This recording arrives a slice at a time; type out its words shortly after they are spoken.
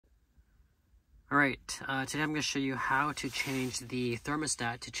Alright, today I'm going to show you how to change the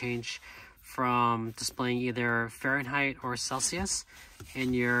thermostat to change from displaying either Fahrenheit or Celsius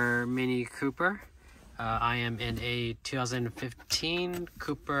in your Mini Cooper. I am in a 2015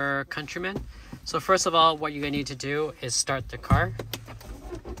 Cooper Countryman. So first of all, what you're going to need to do is start the car.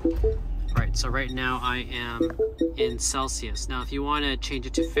 Alright, so right now I am in Celsius. Now if you want to change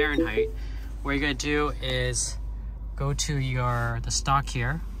it to Fahrenheit, what you're going to do is go to the stock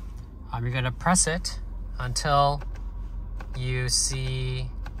here. You're going to press it until you see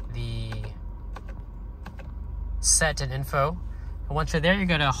the set and info. And once you're there, you're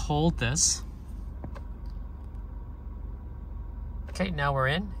going to hold this. Okay, now we're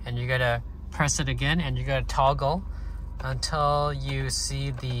in, and you're going to press it again, and you're going to toggle until you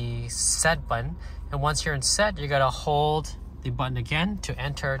see the set button. And once you're in set, you're going to hold the button again to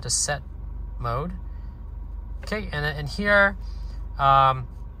enter the set mode. Okay, and here,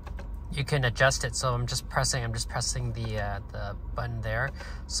 you can adjust it. So I'm just pressing the button there.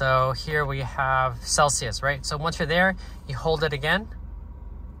 So here we have Celsius, right? So once you're there, you hold it again.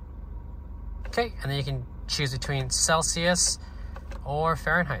 Okay, and then you can choose between Celsius or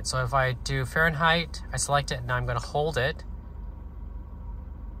Fahrenheit. So if I do Fahrenheit, I select it, and now I'm going to hold it.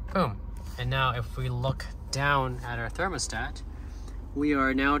 Boom. And now if we look down at our thermostat, we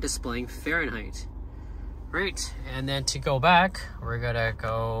are now displaying Fahrenheit. Right, and then to go back, we're going to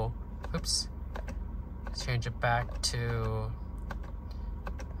go change it back to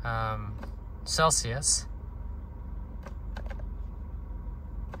Celsius.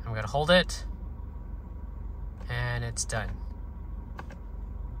 I'm going to hold it, and it's done.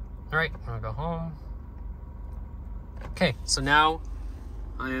 All right, I'm going to go home. Okay, so now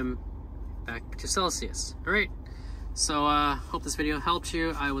I am back to Celsius. All right, so hope this video helped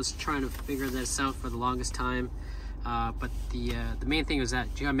you. I was trying to figure this out for the longest time. But the main thing is that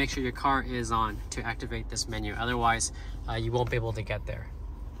you gotta make sure your car is on to activate this menu. Otherwise, you won't be able to get there.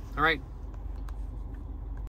 All right,